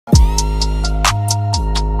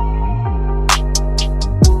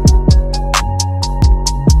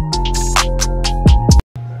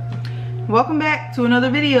welcome back to another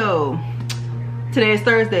video. Today is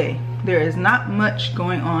Thursday. There is not much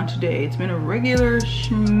going on today. It's been a regular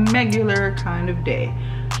schmegular kind of day.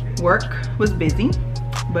 Work was busy,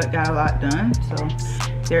 but got a lot done, so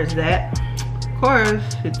there's that. Of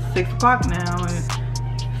course, it's 6 o'clock now,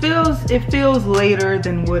 and it feels later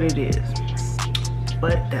than what it is,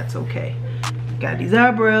 but that's okay. Got these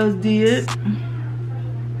eyebrows did.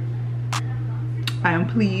 I am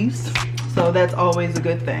pleased, so that's always a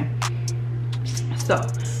good thing. So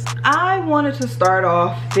I wanted to start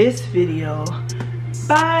off this video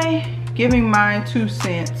by giving my 2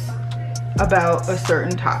 cents about a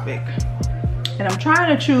certain topic, and I'm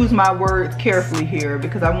trying to choose my words carefully here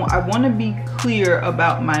because I want to be clear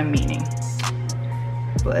about my meaning.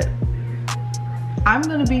 But I'm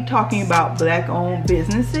going to be talking about Black-owned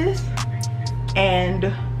businesses and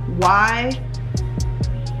why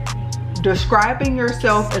describing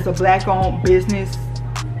yourself as a Black-owned business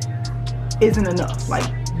isn't enough.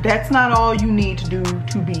 Like, that's not all you need to do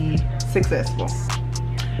to be successful.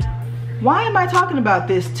 Why am I talking about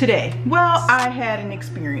this today? Well, I had an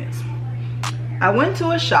experience. I went to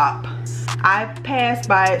a shop. I've passed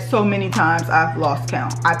by it so many times I've lost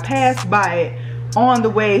count. I passed by it on the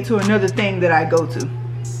way to another thing that I go to.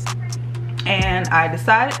 And I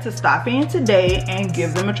decided to stop in today and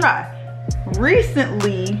give them a try.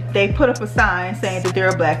 Recently, they put up a sign saying that they're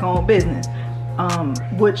a Black-owned business,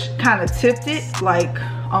 which kind of tipped it. Like,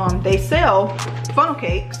 they sell funnel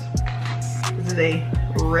cakes. This is a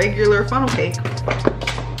regular funnel cake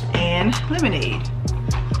and lemonade.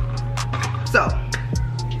 So,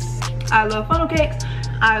 I love funnel cakes.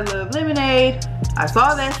 I love lemonade. I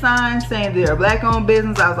saw that sign saying they're a Black-owned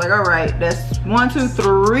business. I was like, all right, that's 1, 2,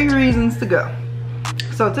 3 reasons to go.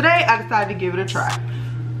 So today, I decided to give it a try.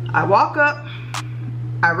 I walk up,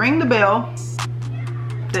 I ring the bell.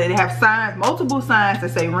 They have signs, multiple signs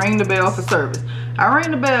that say ring the bell for service. I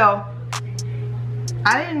ring the bell.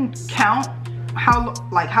 I didn't count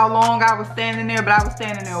how long I was standing there, but I was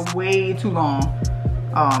standing there way too long,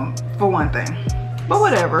 for one thing. But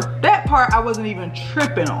whatever, that part I wasn't even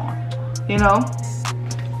tripping on, you know.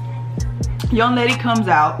 Young lady comes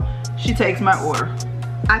out, she takes my order.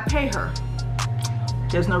 I pay her.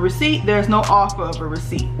 There's no receipt, there's no offer of a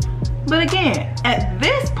receipt. But again, at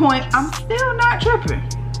this point, I'm still not tripping.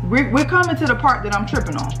 We're coming to the part that I'm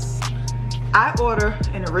tripping on. I order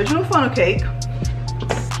an original funnel cake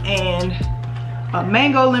and a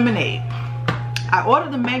mango lemonade. I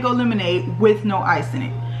ordered the mango lemonade with no ice in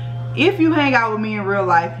it. If you hang out with me in real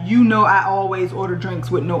life, you know I always order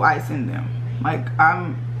drinks with no ice in them. Like,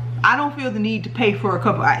 I don't feel the need to pay for a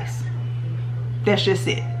cup of ice. That's just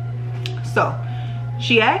it. So,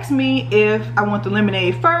 she asked me if I want the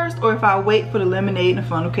lemonade first or if I wait for the lemonade and the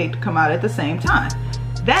funnel cake to come out at the same time.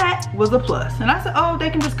 That was a plus. And I said, oh,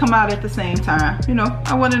 they can just come out at the same time. You know,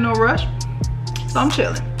 I wasn't in no rush. So I'm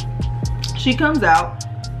chilling. She comes out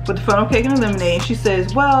with the funnel cake and the lemonade, and she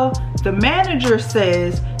says, well, the manager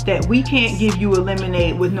says that we can't give you a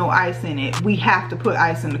lemonade with no ice in it. We have to put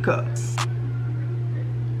ice in the cup.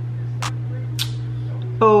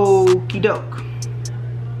 Okie doke.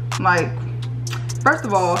 Like, first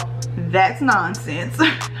of all, that's nonsense.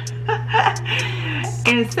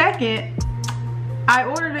 And second, I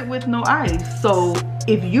ordered it with no ice. So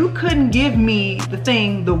if you couldn't give me the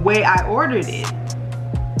thing the way I ordered it,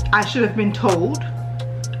 I should have been told.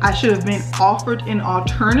 I should have been offered an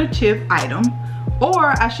alternative item,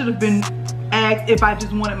 or I should have been asked if I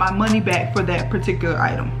just wanted my money back for that particular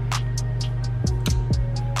item.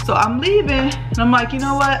 So I'm leaving, and I'm like, you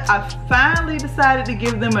know what? I finally decided to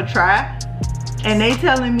give them a try, and they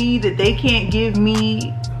telling me that they can't give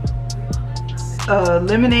me a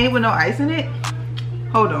lemonade with no ice in it?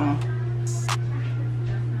 Hold on.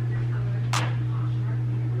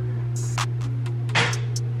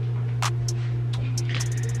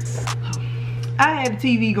 I had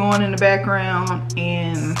the TV going in the background,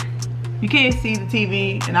 and you can't see the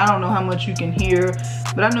TV, and I don't know how much you can hear,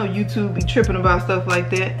 but I know YouTube be tripping about stuff like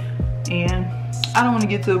that, and I don't want to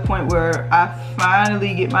get to a point where I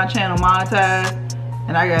finally get my channel monetized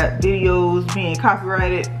and I got videos being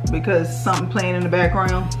copyrighted because something playing in the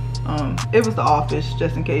background. It was The Office,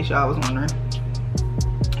 just in case y'all was wondering.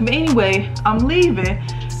 But anyway, I'm leaving,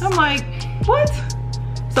 and I'm like, what?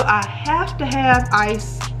 So I have to have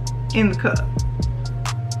ice in the cup.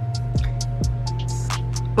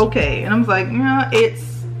 Okay, and I'm like,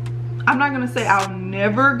 I'm not gonna say I'll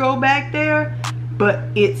never go back there, but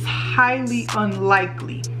it's highly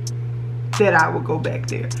unlikely that I will go back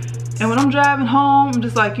there. And when I'm driving home, I'm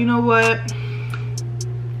just like, you know what?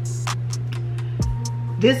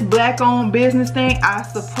 This Black-owned business thing, I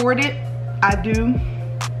support it. I do.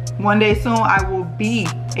 One day soon, I will be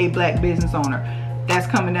a black business owner. That's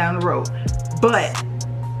coming down the road. But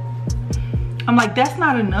I'm like, that's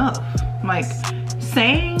not enough. I'm like,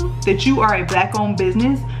 saying that you are a black-owned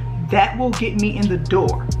business, that will get me in the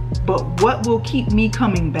door. But what will keep me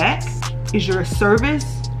coming back is your service,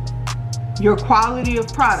 your quality of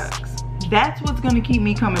products. That's what's gonna keep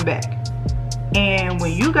me coming back. And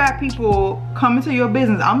when you got people coming to your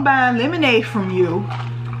business, I'm buying lemonade from you,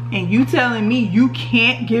 and you telling me you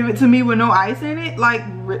can't give it to me with no ice in it? Like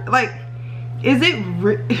is it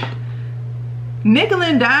nickel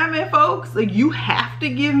and diamond, folks? Like, you have to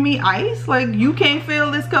give me ice? Like, you can't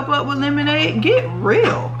fill this cup up with lemonade? Get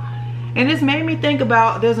real. And this made me think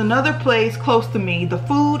about, there's another place close to me. The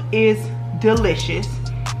food is delicious.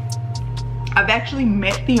 I've actually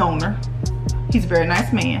met the owner. He's a very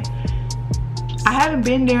nice man. I haven't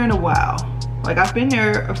been there in a while. Like, I've been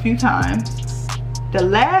there a few times. The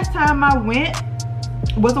last time I went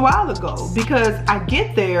was a while ago, because I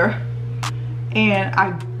get there and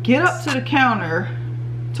I get up to the counter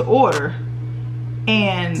to order,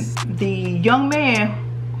 and the young man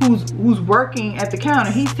who's working at the counter,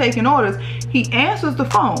 he's taking orders, he answers the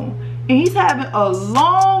phone and he's having a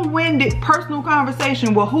long-winded personal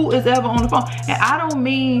conversation with who is ever on the phone. And I don't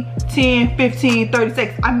mean 10, 15, 30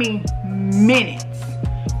 seconds, I mean minutes.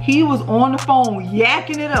 He was on the phone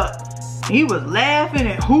yakking it up. He was laughing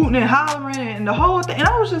and hooting and hollering and the whole thing. And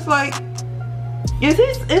I was just like, is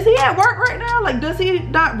he at work right now? Like, does he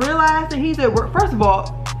not realize that he's at work? First of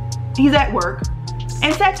all, he's at work.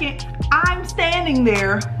 And second, I'm standing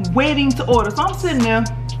there waiting to order. So I'm sitting there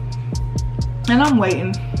and I'm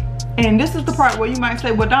waiting. And this is the part where you might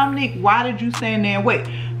say, well, Dominique, why did you stand there and wait?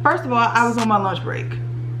 First of all, I was on my lunch break.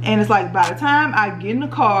 And it's like, by the time I get in the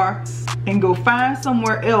car and go find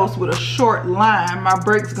somewhere else with a short line, my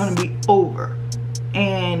break's gonna be over.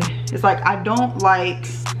 And it's like, I don't like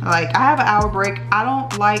I have an hour break. I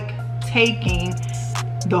don't like taking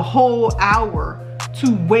the whole hour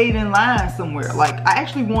to wait in line somewhere. Like, I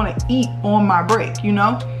actually want to eat on my break, you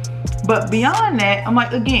know? But beyond that, I'm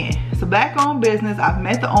like, again, it's a black-owned business. I've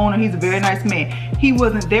met the owner. He's a very nice man. He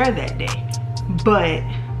wasn't there that day. But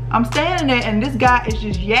I'm standing there and this guy is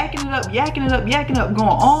just yakking it up, yakking it up, yakking it up, going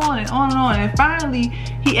on and on and on. And finally,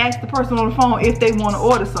 he asked the person on the phone if they want to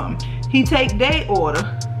order something. He take their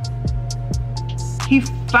order. He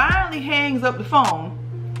finally hangs up the phone.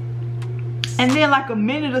 And then like a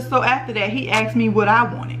minute or so after that, he asked me what I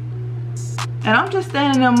wanted. And I'm just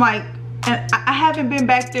standing there, I'm like, and I haven't been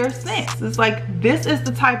back there since. It's like, this is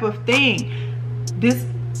the type of thing.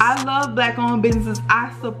 I love black-owned businesses.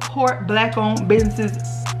 I support black-owned businesses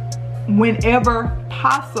whenever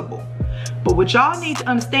possible. But what y'all need to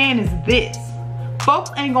understand is this.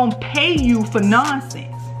 Folks ain't gonna pay you for nonsense.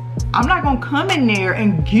 I'm not gonna come in there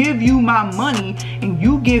and give you my money and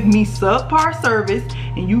you give me subpar service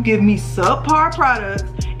and you give me subpar products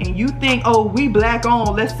and you think, oh, we black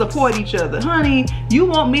owned, let's support each other. Honey, you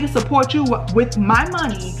want me to support you with my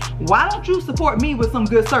money. Why don't you support me with some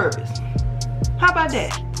good service? How about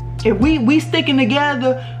that? If we sticking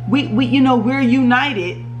together, we you know, we're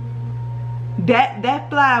united. That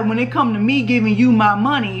fly when it come to me giving you my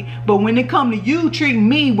money, but when it come to you treating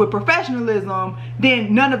me with professionalism,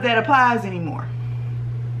 then none of that applies anymore.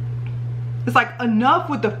 It's like,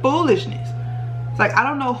 enough with the foolishness. It's like, I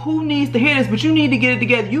don't know who needs to hear this, but you need to get it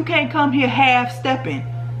together. You can't come here half-stepping,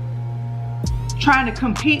 trying to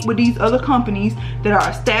compete with these other companies that are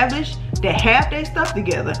established, that have their stuff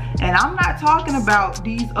together. And I'm not talking about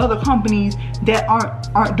these other companies that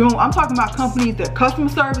aren't doing, I'm talking about companies that customer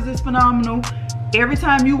service is phenomenal. Every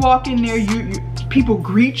time you walk in there, people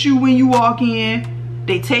greet you when you walk in.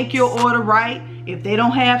 They take your order right. If they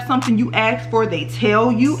don't have something you ask for, they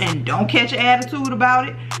tell you and don't catch an attitude about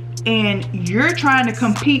it. And you're trying to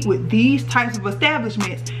compete with these types of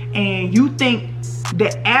establishments, and you think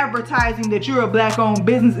that advertising that you're a black-owned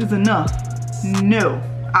business is enough. No,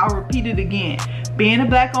 I'll repeat it again. Being a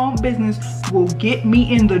black-owned business will get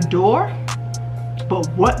me in the door, but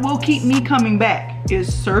what will keep me coming back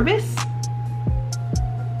is service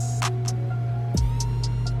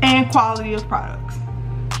and quality of products.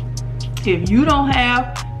 If you don't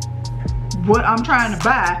have what I'm trying to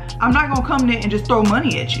buy, I'm not gonna come there and just throw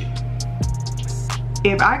money at you.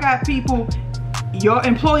 If I got people, your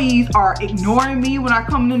employees are ignoring me when I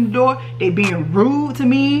come in the door, they being rude to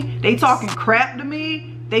me, they talking crap to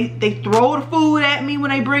me, they throw the food at me when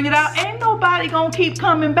they bring it out, ain't nobody gonna keep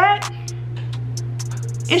coming back.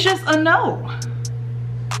 It's just a no.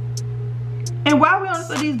 And while we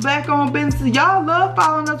on these black-owned businesses, y'all love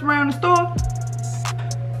following us around the store.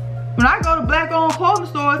 When I go to black-owned clothing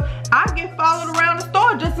stores, I get followed around the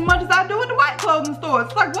store just as much as I do at the white clothing store.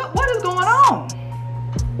 It's like, what is going on?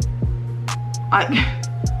 Like,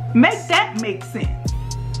 make that make sense.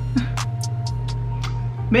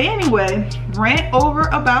 But anyway, rant over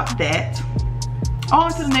about that. On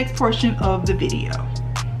to the next portion of the video.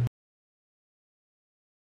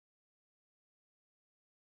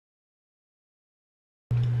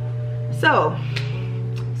 So,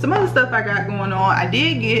 some other stuff I got going on. I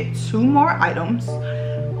did get 2 more items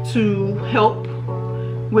to help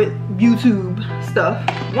with YouTube stuff.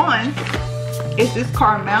 One is this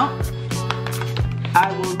car mount.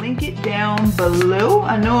 I will link it down below.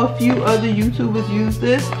 I know a few other YouTubers use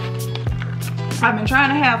this. I've been trying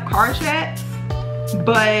to have car chats,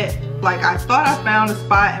 but like I thought I found a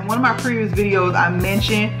spot. In one of my previous videos I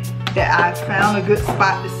mentioned that I found a good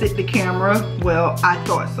spot to sit the camera. Well, I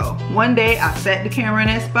thought so. One day I sat the camera in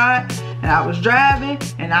that spot and I was driving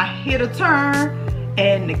and I hit a turn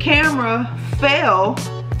and the camera fell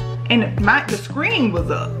and the screen was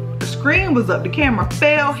up. The screen was up, the camera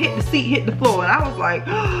fell, hit the seat, hit the floor, and I was like,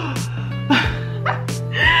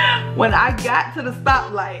 when I got to the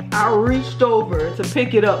stoplight, I reached over to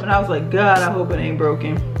pick it up and I was like, God, I hope it ain't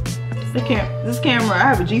broken. This camera, I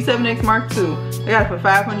have a G7X Mark II. I got it for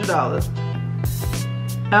 $500.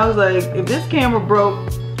 I was like, if this camera broke,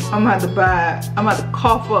 I'm gonna have to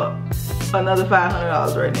cough up another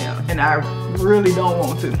 $500 right now, and I really don't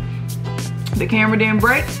want to. The camera didn't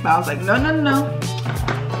break, but I was like,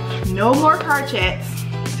 no more car chats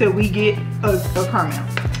till we get a car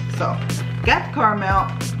mount. So, got the car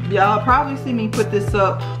mount. Y'all probably see me put this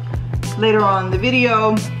up later on in the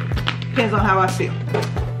video. Depends on how I feel.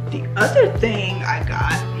 The other thing I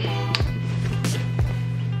got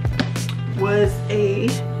was a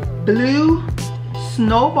blue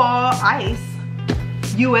Snowball Ice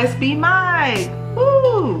USB mic.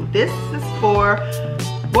 Woo! This is for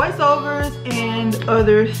voiceovers and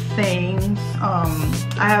other things.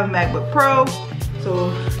 I have a MacBook Pro,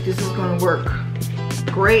 so this is gonna work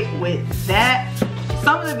great with that.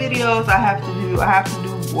 Some of the videos I have to do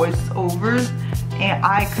voiceovers, and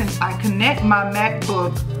I connect my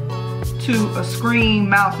MacBook to a screen,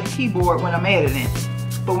 mouse, and keyboard when I'm editing.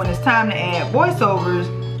 But when it's time to add voiceovers,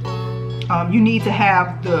 you need to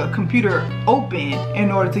have the computer open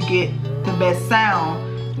in order to get the best sound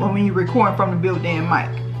when you're recording from the built-in mic.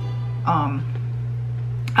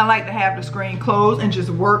 I like to have the screen closed and just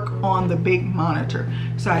work on the big monitor.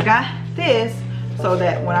 So I got this so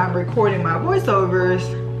that when I'm recording my voiceovers,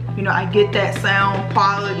 you know, I get that sound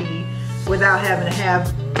quality without having to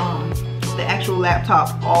have the actual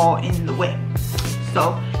laptop all in the way.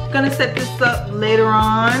 So gonna set this up later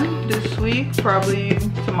on this week, probably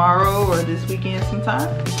tomorrow or this weekend sometime.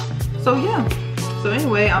 So yeah, so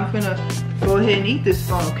anyway, I'm gonna go ahead and eat this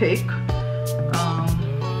funnel cake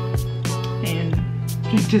and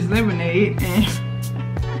drink this lemonade,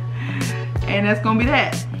 and that's gonna be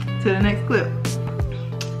that. To the next clip.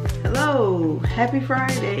 Hello, happy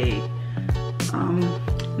Friday.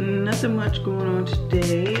 Nothing much going on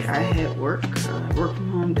today. I had work, work from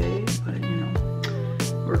home day, but you know,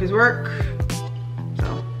 work is work.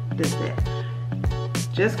 So that's that.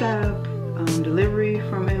 Just got a delivery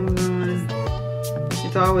from Amazon.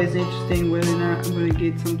 It's always interesting whether or not I'm gonna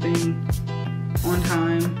get something on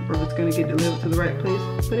time or if it's gonna get delivered to the right place,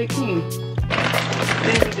 but it came.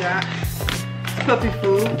 Then we got puppy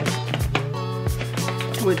food,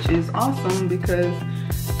 which is awesome because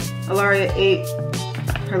Alaria ate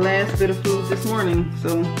her last bit of food this morning.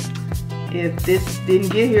 So if this didn't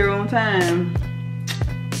get here on time,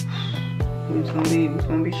 it's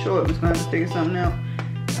gonna be short. We're gonna have to figure something out.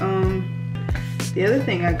 The other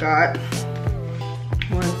thing I got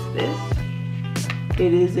was this.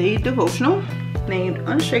 It is a devotional named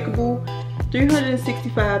Unshakable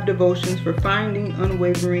 365 Devotions for Finding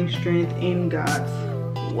Unwavering Strength in God's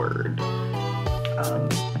Word.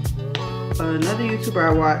 Another YouTuber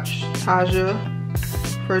I watch, Taja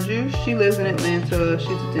Produce. She lives in Atlanta. She's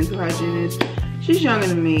a dental hygienist. She's younger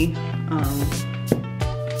than me,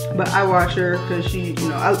 but I watch her because she, you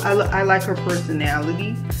know, I like her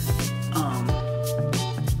personality.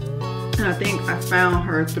 And I think I found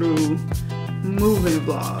her through moving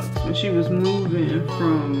vlogs when she was moving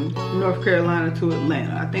from North Carolina to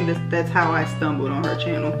Atlanta. I think that's how I stumbled on her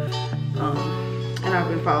channel, and I've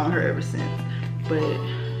been following her ever since. But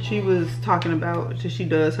she was talking about, she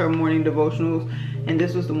does her morning devotionals, and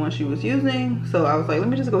this was the one she was using. So I was like, let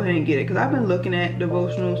me just go ahead and get it, because I've been looking at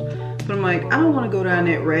devotionals, but I'm like, I don't want to go down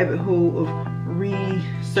that rabbit hole of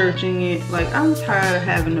researching it. Like, I'm tired of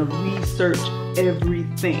having to research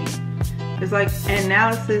everything. It's like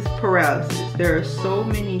analysis paralysis. There are so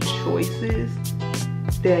many choices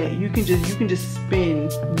that you can just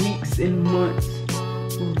spend weeks and months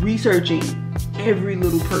researching every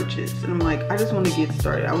little purchase. And I'm like, I just want to get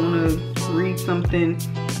started. I want to read something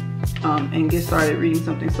and get started reading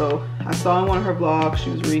something. So I saw in one of her vlogs she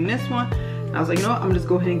was reading this one, and I was like, you know what, I'm gonna just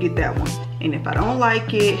go ahead and get that one. And if I don't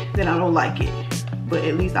like it, then I don't like it, but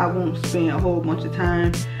at least I won't spend a whole bunch of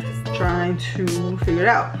time trying to figure it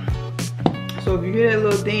out. So if you hear that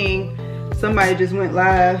little ding, somebody just went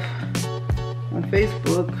live on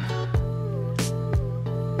Facebook.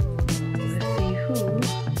 Let's see who.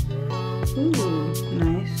 Ooh,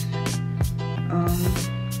 nice.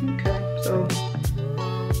 Okay, so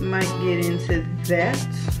might get into that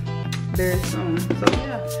very soon. So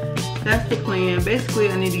yeah, that's the plan. Basically,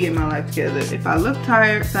 I need to get my life together. If I look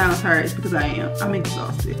tired, sound tired, it's because I am. I'm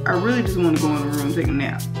exhausted. I really just want to go in the room, take a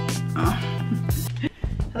nap.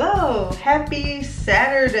 Hello, happy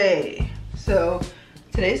Saturday. So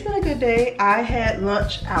today's been a good day. I had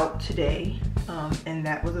lunch out today, and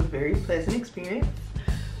that was a very pleasant experience.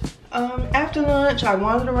 After lunch, I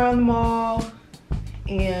wandered around the mall,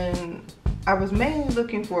 and I was mainly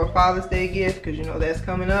looking for a Father's Day gift, because you know that's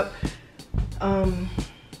coming up,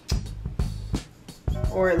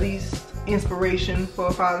 or at least inspiration for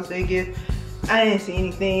a Father's Day gift. I didn't see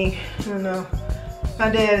anything. I don't know. My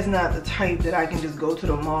dad is not the type that I can just go to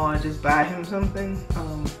the mall and just buy him something.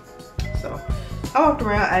 So I walked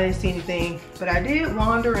around, I didn't see anything, but I did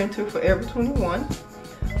wander into Forever 21.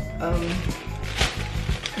 I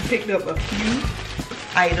picked up a few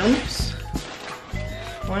items.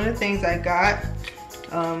 One of the things I got,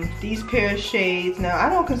 these pair of shades. Now, I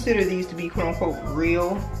don't consider these to be quote unquote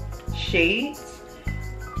real shades,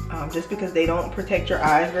 just because they don't protect your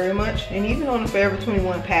eyes very much. And even on the Forever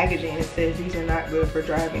 21 packaging, it says these are not good for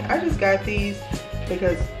driving. I just got these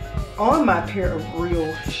because on my pair of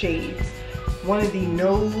real shades, one of the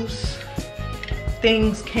nose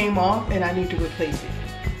things came off and I need to replace it.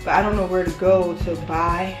 But I don't know where to go to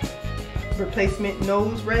buy replacement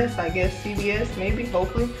nose rest. I guess CVS, maybe,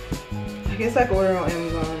 hopefully. I guess I can order on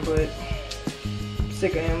Amazon, but I'm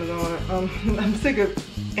sick of Amazon. I'm sick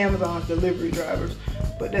of Amazon's delivery drivers,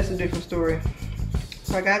 but that's a different story.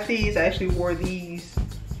 So I got these. I actually wore these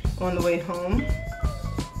on the way home.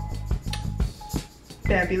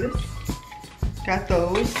 Fabulous. Got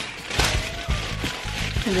those.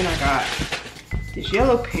 And then I got this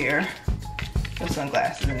yellow pair of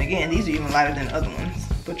sunglasses. And again, these are even lighter than the other ones,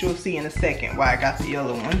 but you'll see in a second why I got the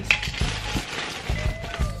yellow ones.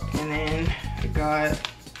 And then I got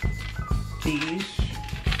these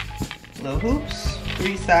little hoops,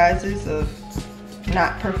 3 sizes of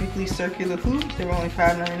not perfectly circular hoops. They were only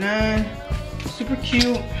 $5.99. Super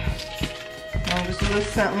cute. Just a little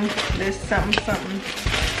something, this something.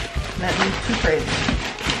 Nothing too crazy.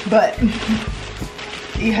 But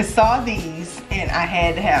I saw these and I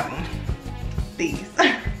had to have them. These.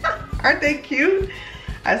 Aren't they cute?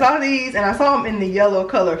 I saw these and I saw them in the yellow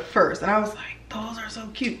color first, and I was like, those are so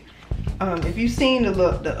cute. If you've seen the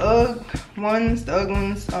UGG ones, the UGG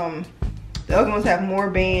ones have more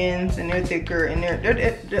bands and they're thicker, and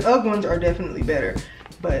the UGG ones are definitely better.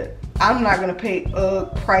 But I'm not gonna pay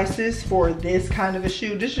UGG prices for this kind of a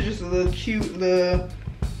shoe. This is just a little cute, little,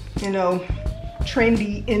 you know,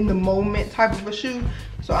 trendy in the moment type of a shoe.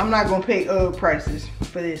 So I'm not gonna pay UGG prices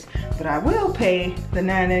for this, but I will pay the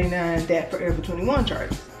 $9.99 that Forever 21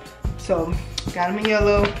 charges. So got them in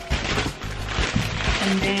yellow,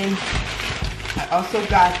 and then I also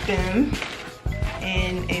got them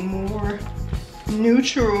in a more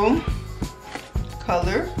neutral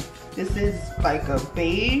color. This is like a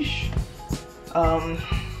beige,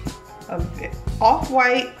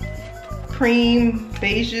 off-white, cream,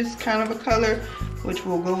 beige kind of a color, which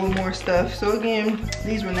will go with more stuff. So again,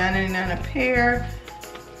 these were $9.99 a pair.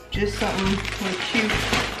 Just something really cute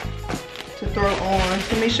to throw on.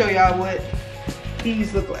 So let me show y'all what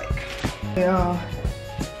these look like. They're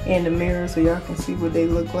in the mirror so y'all can see what they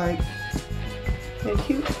look like. They're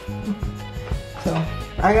cute. So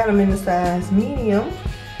I got them in the size medium.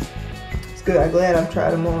 It's good. I'm glad I've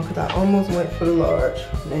tried them on because I almost went for the large.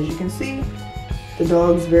 And as you can see, the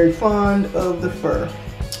dog is very fond of the fur.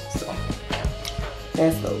 So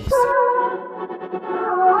that's those.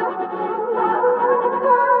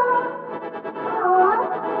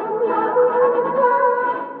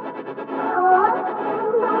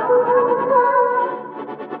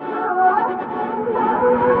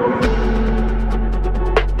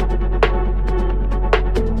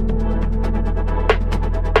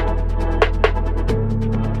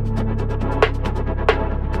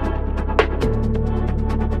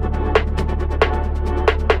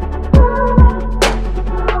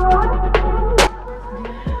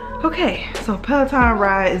 Okay, so Peloton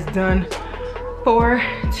ride is done for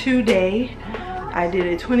today. I did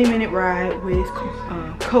a 20-minute ride with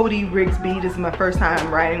Cody Rigsby. This is my first time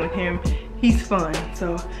riding with him. He's fun,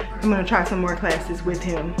 so I'm gonna try some more classes with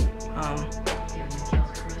him.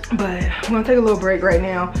 But I'm gonna take a little break right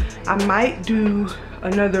now. I might do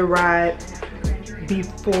another ride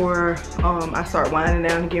before I start winding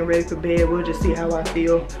down and getting ready for bed. We'll just see how I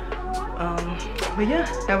feel. But yeah,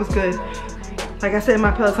 that was good. Like I said in my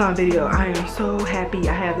Peloton video, I am so happy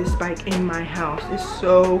I have this bike in my house. It's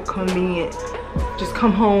so convenient. Just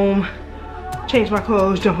come home, change my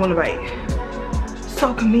clothes, jump on the bike.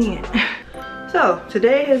 So convenient. So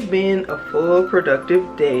today has been a full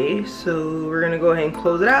productive day. So we're gonna go ahead and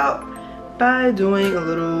close it out by doing a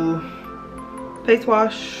little face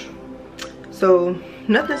wash. So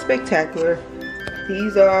nothing spectacular.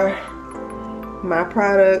 These are my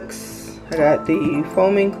products. I got the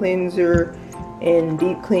foaming cleanser and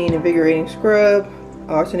deep clean invigorating scrub.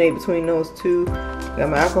 Alternate between those two. I got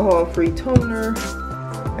my alcohol-free toner.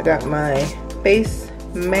 I got my face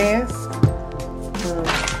mask,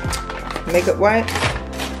 makeup wipes,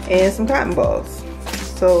 and some cotton balls.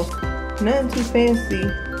 So nothing too fancy.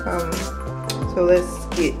 So let's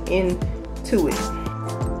get into it.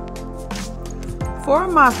 For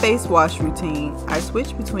my face wash routine, I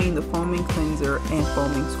switch between the foaming cleanser and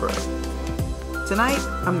foaming scrub. Tonight,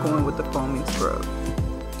 I'm going with the foaming scrub.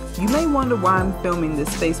 You may wonder why I'm filming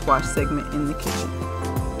this face wash segment in the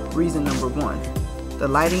kitchen. Reason number 1, the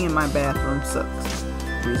lighting in my bathroom sucks.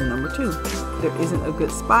 Reason number 2, there isn't a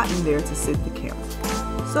good spot in there to sit the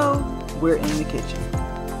camera. So, we're in the kitchen.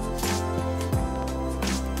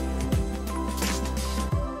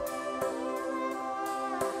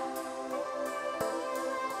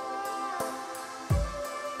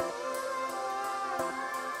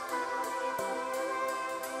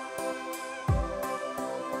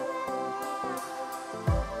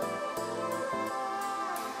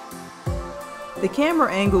 The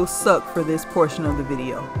camera angles suck for this portion of the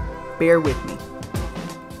video. Bear with me.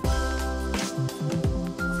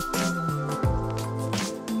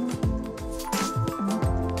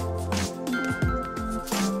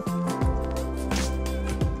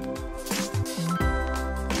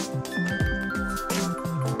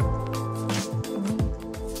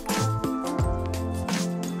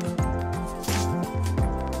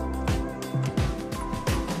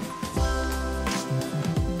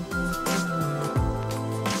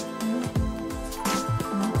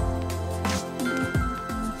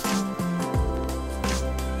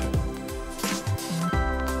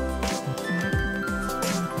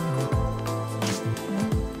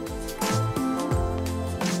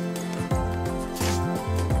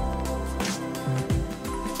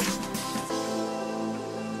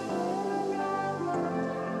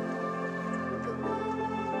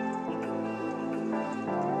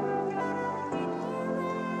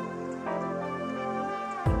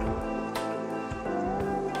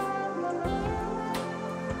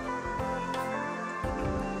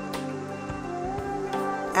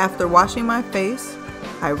 After washing my face,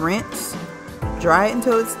 I rinse, dry it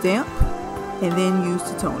until it's damp, and then use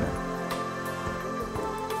the toner.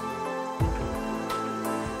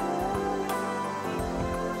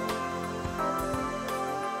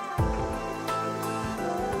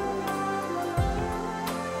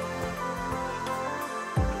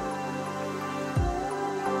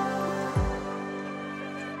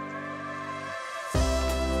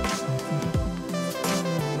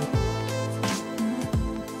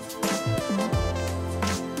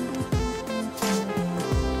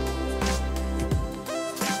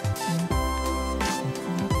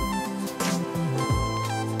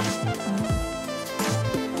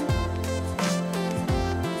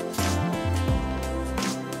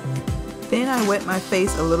 Then I wet my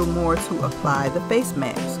face a little more to apply the face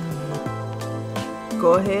mask.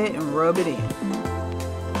 Go ahead and rub it in.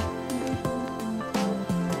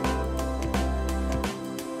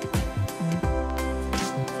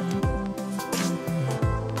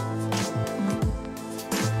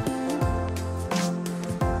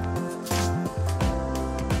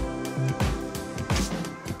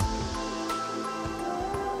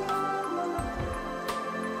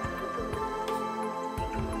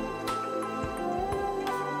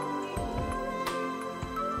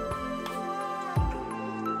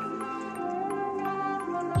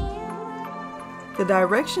 The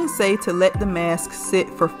directions say to let the mask sit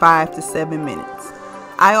for 5 to 7 minutes.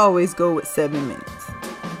 I always go with 7 minutes.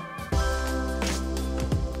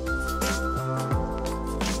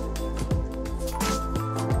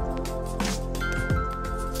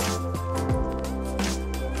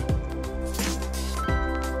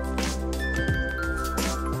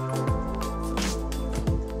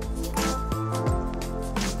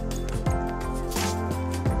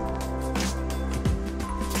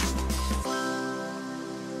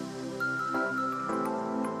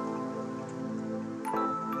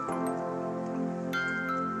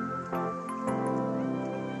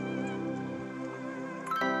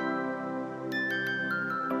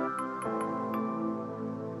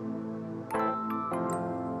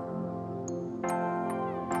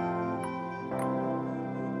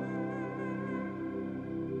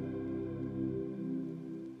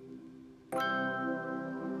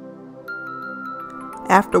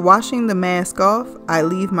 After washing the mask off, I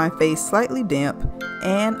leave my face slightly damp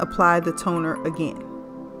and apply the toner again.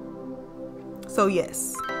 So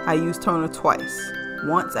yes, I use toner twice.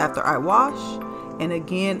 Once after I wash and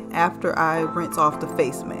again after I rinse off the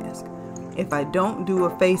face mask. If I don't do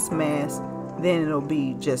a face mask, then it'll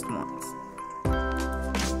be just once.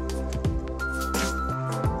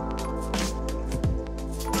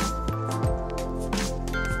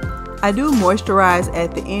 I do moisturize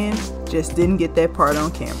at the end, just didn't get that part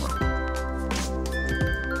on camera.